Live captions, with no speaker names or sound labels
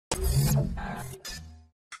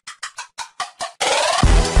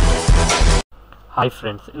Hi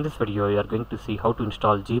friends, in this video you are going to see how to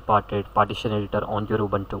install GParted Partition Editor on your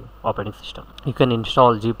Ubuntu operating system. You can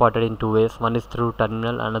install GParted in two ways. One is through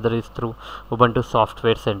terminal, another is through Ubuntu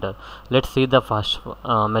Software Center. Let's see the first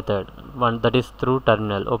method. One that is through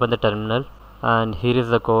terminal. Open the terminal and here is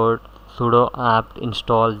the code sudo apt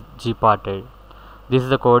install GParted. This is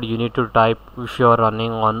the code you need to type if you are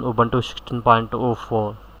running on Ubuntu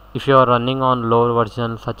 16.04. If you are running on lower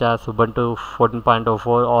versions such as Ubuntu 14.04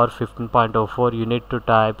 or 15.04, you need to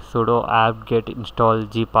type sudo apt-get install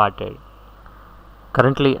GParted.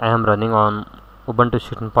 Currently I am running on Ubuntu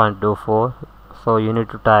 16.04, so you need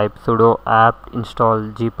to type sudo apt install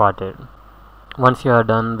GParted. Once you are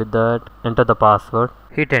done with that, enter the password,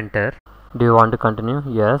 hit enter. Do you want to continue?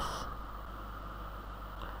 Yes.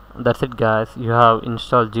 That's it guys, you have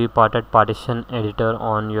installed GParted Partition Editor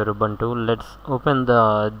on your Ubuntu. Let's open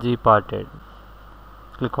the GParted.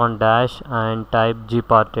 Click on dash and type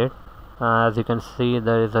GParted. As you can see,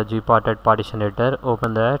 there is a GParted Partition Editor.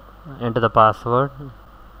 Open that, enter the password.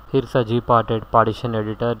 Here's a GParted Partition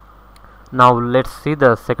Editor. Now let's see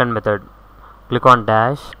the second method. Click on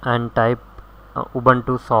dash and type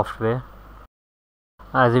Ubuntu Software.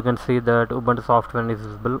 As you can see that Ubuntu Software is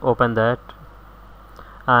visible. Open that.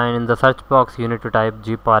 And in the search box you need to type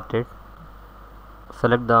GParted.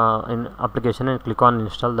 Select the application and click on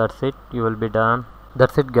install. That's it, you will be done.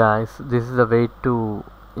 That's it guys, this is the way to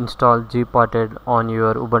install GParted on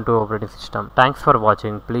your Ubuntu operating system. Thanks for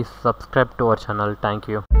watching. Please subscribe to our channel. Thank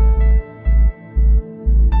you.